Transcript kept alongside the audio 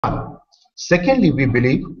Secondly, we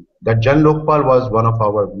believe that Jan Lokpal was one of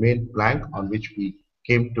our main plank on which we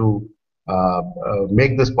came to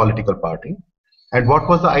make this political party. And what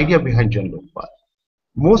was the idea behind Jan Lokpal?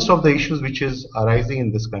 Most of the issues which is arising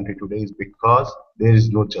in this country today is because there is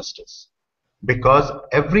no justice. Because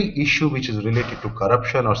every issue which is related to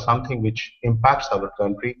corruption or something which impacts our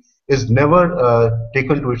country is never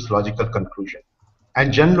taken to its logical conclusion.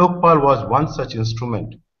 And Jan Lokpal was one such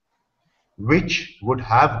instrument which would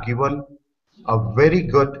have given a very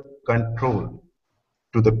good control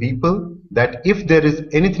to the people that if there is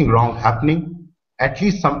anything wrong happening, at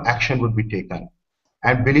least some action would be taken.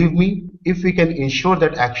 And believe me, if we can ensure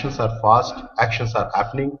that actions are fast, actions are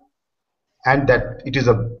happening, and that it is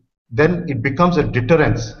then it becomes a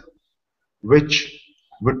deterrence which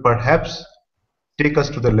would perhaps take us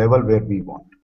to the level where we want.